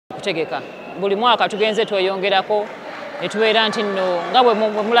okutegeka. Buli mwaka tugenze tweyongerako ne tubeera nti nno nga bwe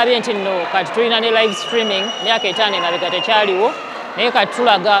mulabye nti nno kati tulina ne live streaming myaka 5 emabega tekyaliwo naye kati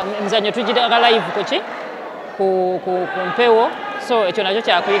tulaga emizannyo tugiraga live ku mpewo, so ekyo nakyo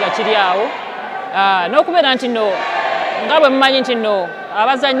kyakuyiga kiri awo. N'okubeera nti nno nga bwe mumanyi nti nno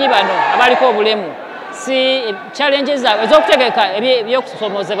abazannyi bano abaliko obulemu si challenges ez'okutegeka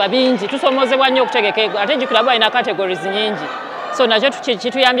ebyokusomozebwa bingi, tusomozebwa nnyo okutegeka ate jjukira balina categories nyingi, so nakyo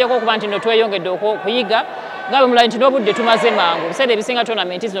kituyambyeko okuba nti nno tweyongedde okuyiga nga bwe mulabye nti n'obudde tumaze mangu. Ebiseera ebisinga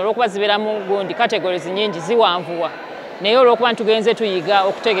tournament zino olw'okuba zibeeramu gundi categories nyingi ziwanvuwa, naye olw'okuba ntitugenze tuyiga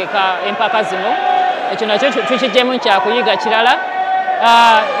okutegeka empaka zino ekyo nakyo tukiggyemu kyakuyiga kirala.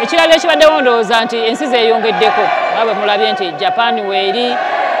 Ekirala ekibaddewo ndowooza nti ensi zeeyongeddeko nga bwe mulabye nti Japan weeri,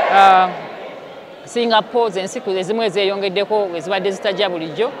 Singapore ensi ezimu ezeeyongeddeko ezibadde zitajja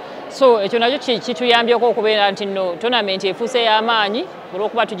bulijjo, so ekyo nakyo kituyambyeko okubeera nti nno tournament efuuse y'amaanyi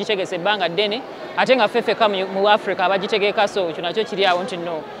olw'okuba tugitegese ebbanga ddene ate nga ffeffeka mu Africa abagitegeka, so ekyo nakyo kiri awo nti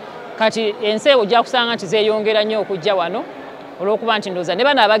nno kati ensi ojja kusanga nti zeeyongera nnyo okujja wano olw'okuba nti ndowooza ne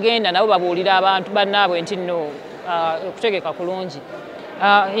bano abagenda nabo babuulira abantu bannaabwe nti nno okutegeka kulungi.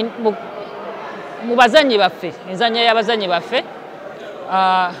 Mu bazannyi baffe, enzannya y'abazannyi baffe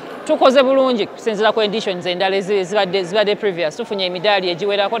tukoze bulungi kusinziira ku editions endala zibadde previous. Tufunye emidaali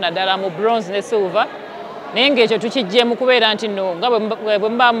egiwerako naddala mu bronze ne silver, naye ng'ekyo tukiggyemu kubeera nti nno nga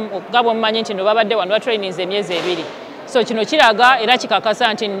bwe mumanyi nti nno babadde wano batrainings emyezi 2, so kino kiraga era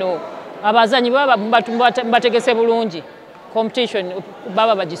kikakasa nti nno abazannyi baba bategese bulungi competition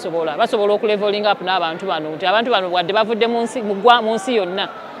baba basobola okuleveling up n'abantu bano nti abantu bano wadde bavudde mu nsi yonna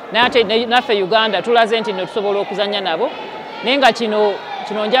naye ate naffe Uganda tulaze nti nno tusobola okuzannya nabo, naye nga kino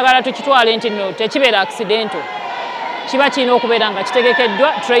njagala tukitwale nti nno tekibeera accidental, kiba kirina okubeera nga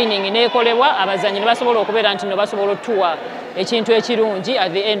kitegekeddwa training neekolebwa abazannyi ne basobola okubeera nti nno basobola otuwa ekintu ekirungi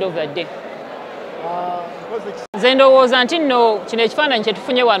at the end of the day. Nze ndowooza nti nno kino ekifaananyi kye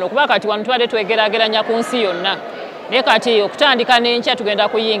tufunye wano kuba kati wano tubadde twegeraageranya ku nsi yonna, naye kati okutandika n'enkya tugenda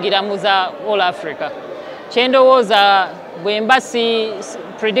kuyingira mu za All Africa. Kye ndowooza bwe mba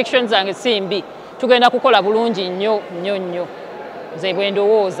predictions zange si mbi, tugenda kukola bulungi nnyo nnyo nnyo nze bwe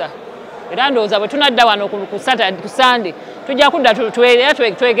ndowooza, era ndowooza bwe tunadda wano ku Sunday tujja kudda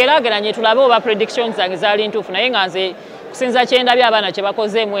twegeraageranye tulabe oba predictions zange zaali ntuufu, naye nga nze kusinza kye ndabye abaana kye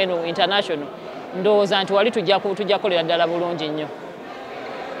bakozeemu eno international ndowooza nti wali tujja kukolera ddala bulungi nnyo.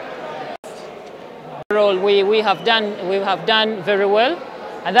 We have done very well,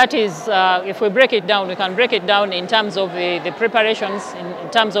 and that is if we break it down, we can break it down in terms of the preparations, in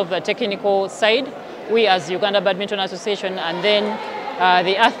terms of the technical side, we as Uganda Badminton Association, and then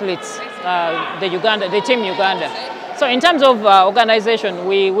the athletes, the team Uganda. So in terms of organization,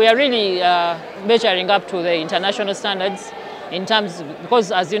 we are really measuring up to the international standards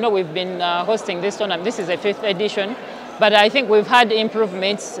because as you know we've been hosting this tournament. This is the 5th edition. But I think we've had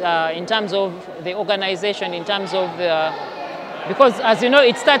improvements in terms of the organization, in terms of because as you know,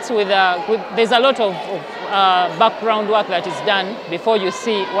 it starts with there's a lot of background work that is done before you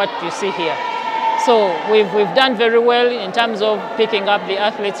see what you see here. So we've done very well in terms of picking up the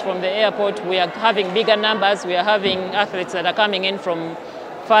athletes from the airport. We are having bigger numbers. We are having athletes that are coming in from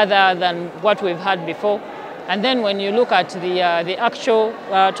further than what we've had before. And then when you look at the actual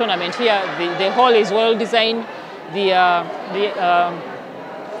tournament here, the hall is well designed. We're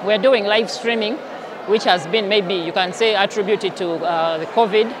doing live streaming, which has been maybe you can say attributed to the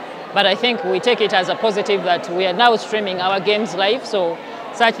COVID, but I think we take it as a positive that we are now streaming our games live, so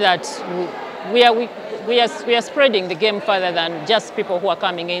such that we are spreading the game further than just people who are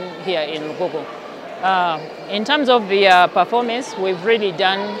coming in here in Lugogo. In terms of the performance, we've really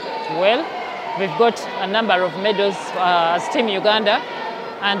done well. We've got a number of medals as Team Uganda.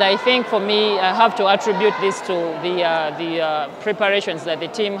 And I think for me, I have to attribute this to the preparations that the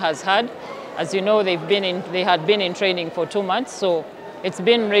team has had. As you know, they had been in training for 2 months, so it's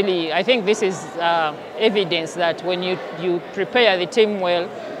been really, I think this is evidence that when you prepare the team well,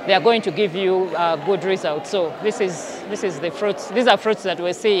 they are going to give you good results. So this is the fruits. These are fruits that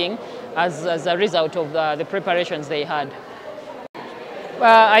we're seeing as a result of the preparations they had.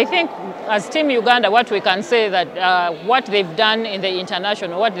 I think as Team Uganda, what we can say that what they've done in the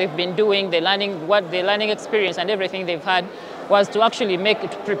international, what they've been doing, the learning experience and everything they've had was to actually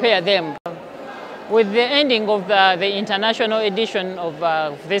prepare them. With the ending of the international edition of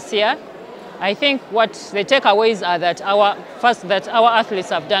this year, I think what the takeaways are that our athletes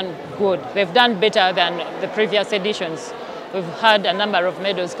have done good. They've done better than the previous editions. We've had a number of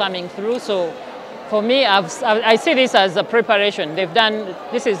medals coming through, so for me, I see this as a preparation.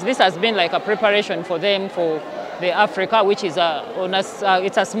 This has been like a preparation for them for the Africa, which is on a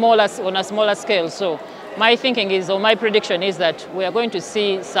smaller scale. So my thinking is, or my prediction is that we are going to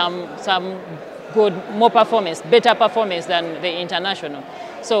see some good, better performance than the international.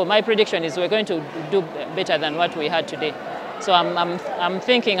 So my prediction is we're going to do better than what we had today. So I'm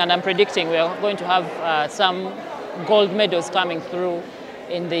thinking and I'm predicting we are going to have some gold medals coming through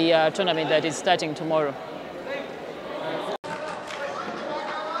in the tournament that is starting tomorrow.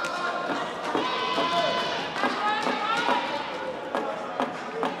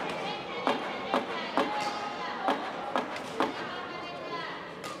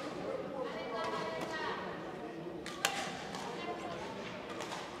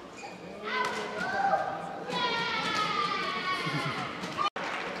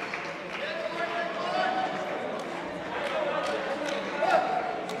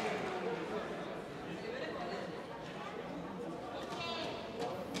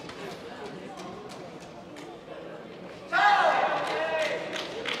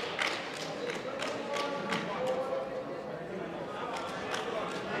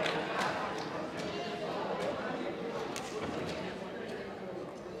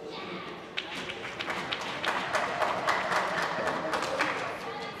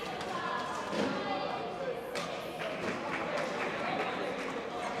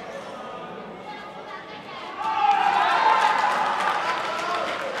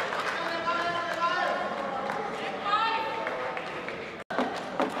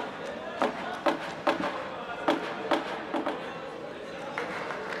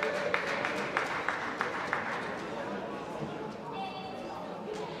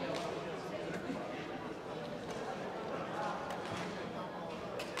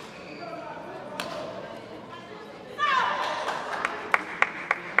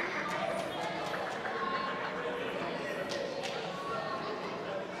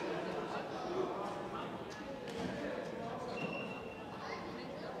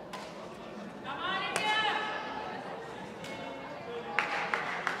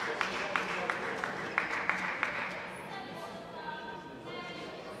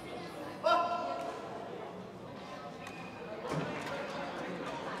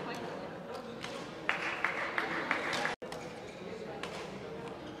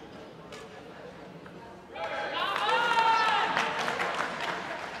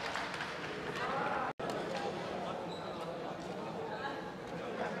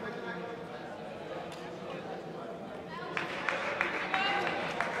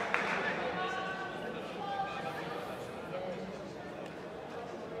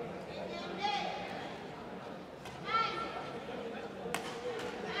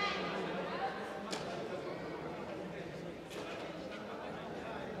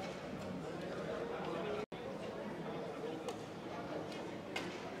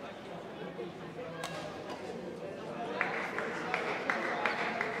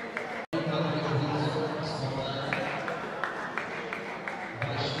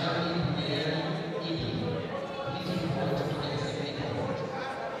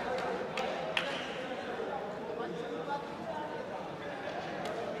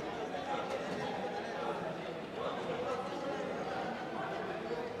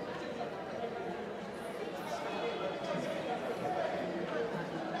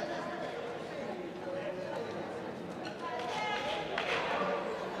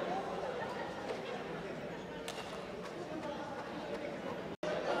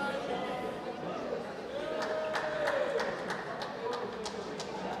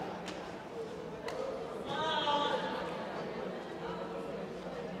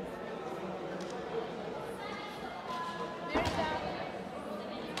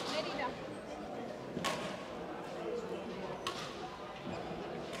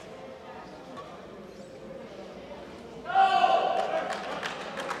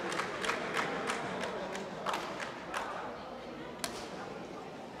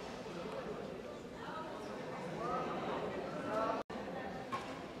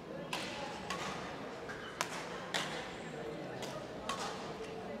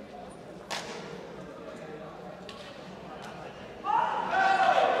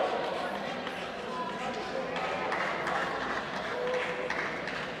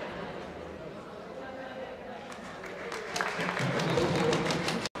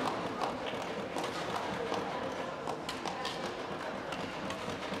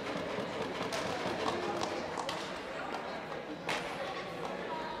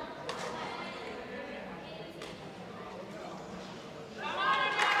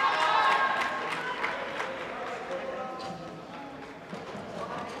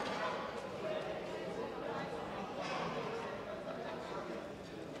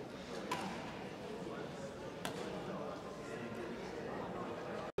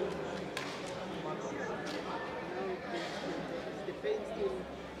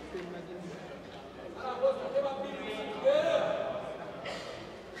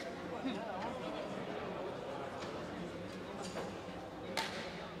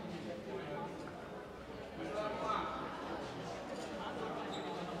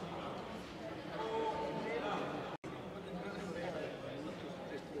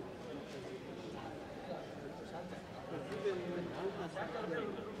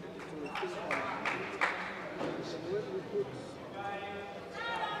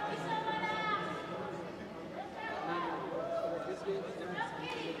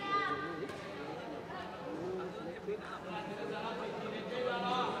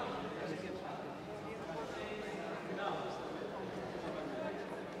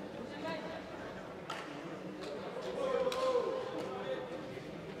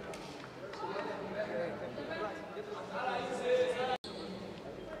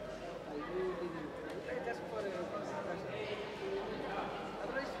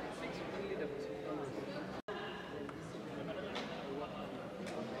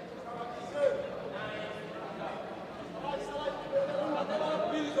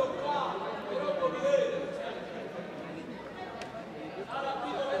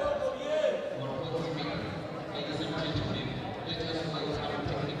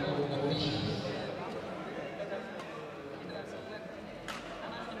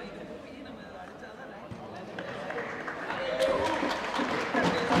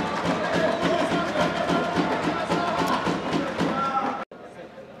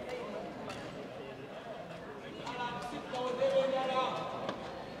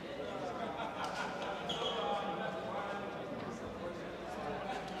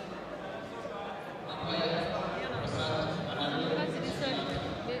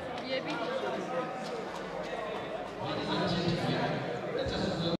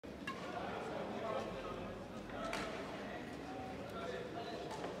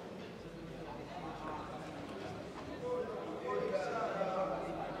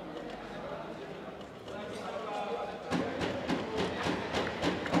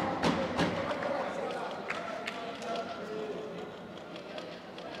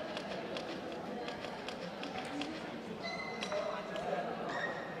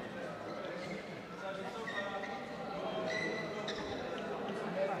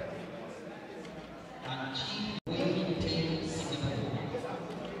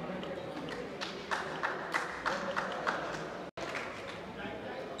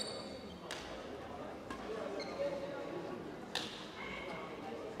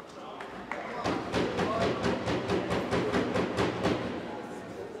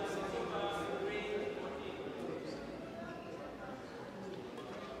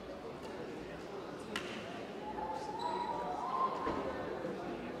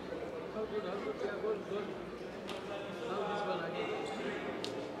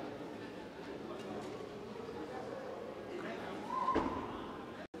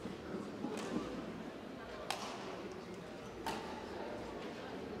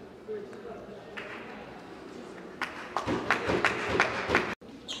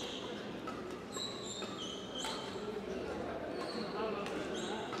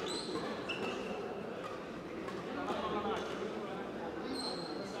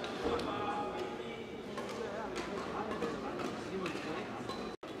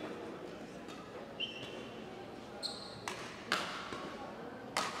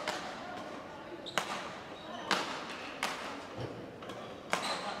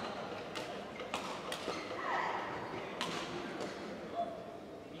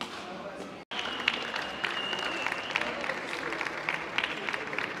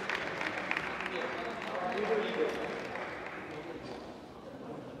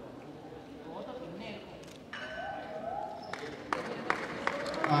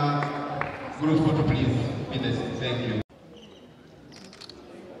 Group photo, please. Witness. Thank you.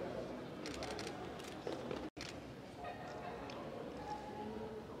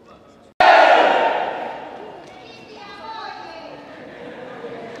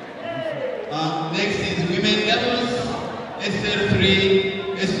 Next is women doubles,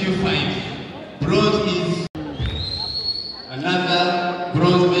 SL3, SU5. Bronze is another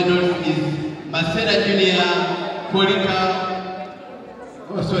bronze medal is Masera Junior, Kolika.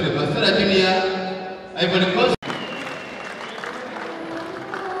 Oh, sorry, Masera Junior, Ivory Coast.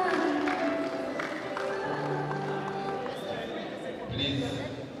 Please,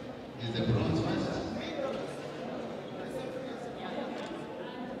 is the bronze first?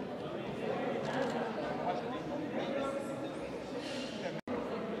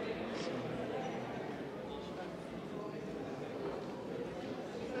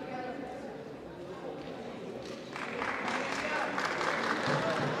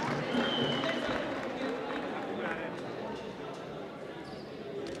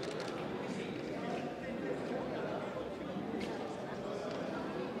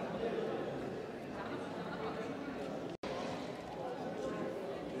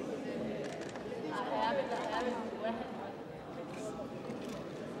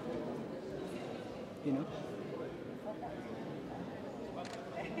 You know?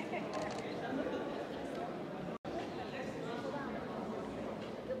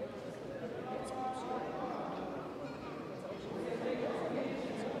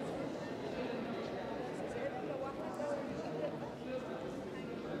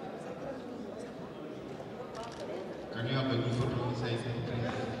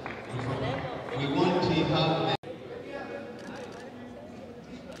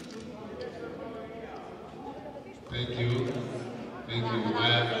 Thank you. Thank you.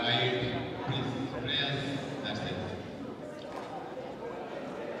 Please, prayers, that's it.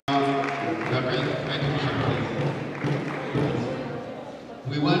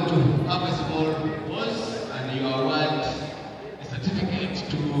 We want to have a small pause and you award a certificate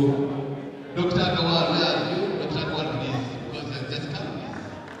to Dr. Kawal. Where are you? Dr. Kawal, please, because I just come.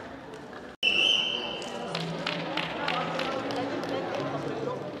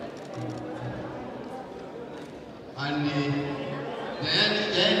 And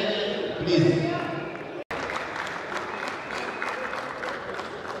Diane, please.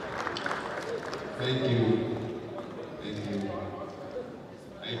 Thank you. Thank you.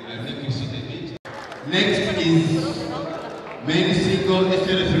 I make you sit a bit. Next is main single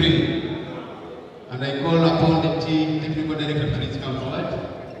SL3. And I call upon the team, technical director, please come forward.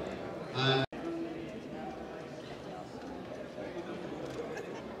 And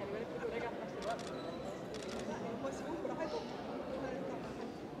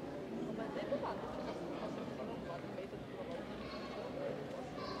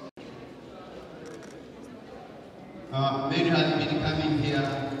Mary has been coming here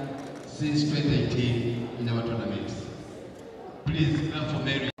since 2018 in our tournaments. Please clap for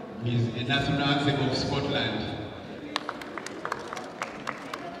Mary. He's a national anthem of Scotland.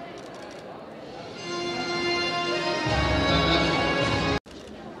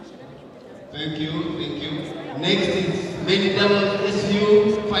 Thank you, thank you. Next is main double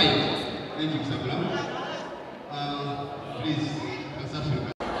SU 5. Thank you, Sabra. Please, South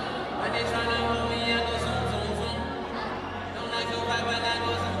Africa.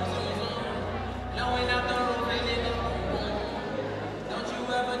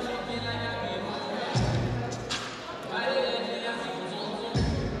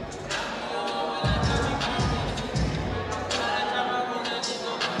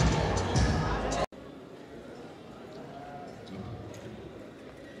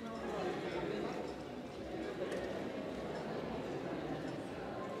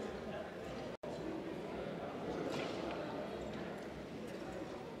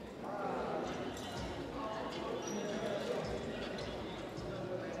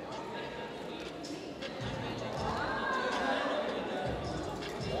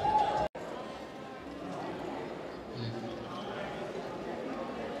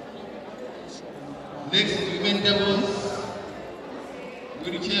 Next, women doubles,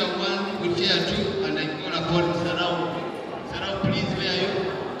 wheelchair 1, wheelchair 2, and I call upon Sarau. Sarau, please, where are you?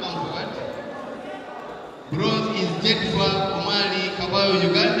 Come forward. Bronze is Jetfa Omari Kabayo,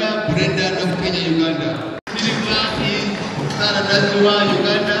 Uganda, Brenda of Kenya, Uganda. Silver is Sara Dazua,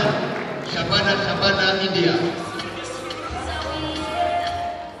 Uganda, Shabana, India.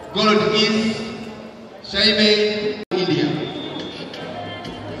 Gold is Shaibe, India.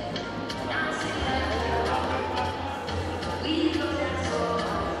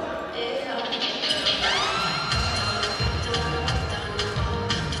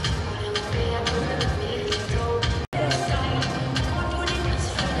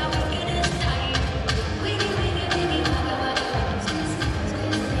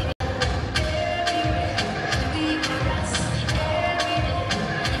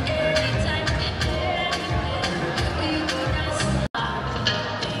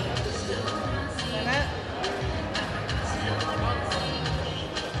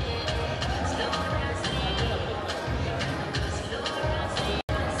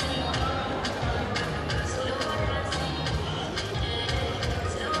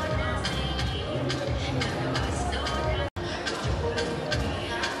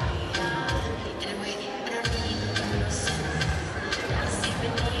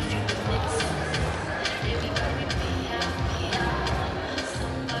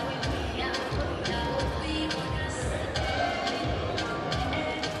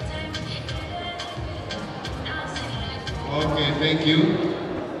 Okay, thank you.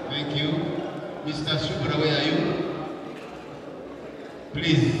 Thank you. Mr. Shubra, where are you?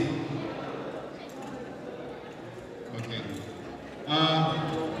 Please. Okay.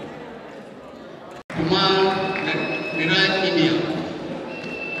 Kumar, Niraj, India.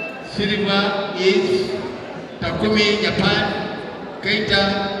 Silver is Takumi, Japan. Keita,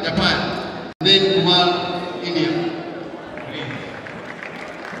 Japan. Then Kumar, India.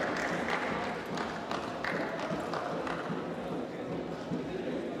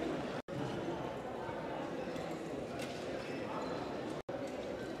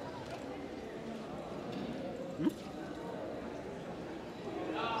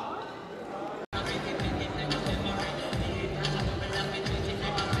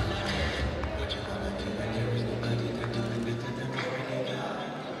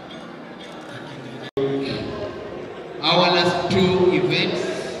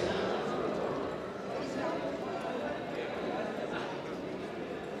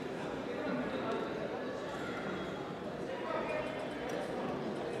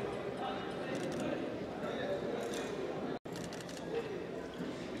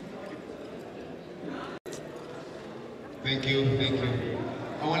 Thank you, thank you.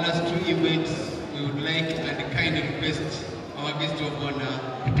 Our last two events, we would like and kindly request our guest of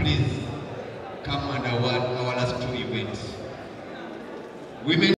honor to please come and award our last two events. Women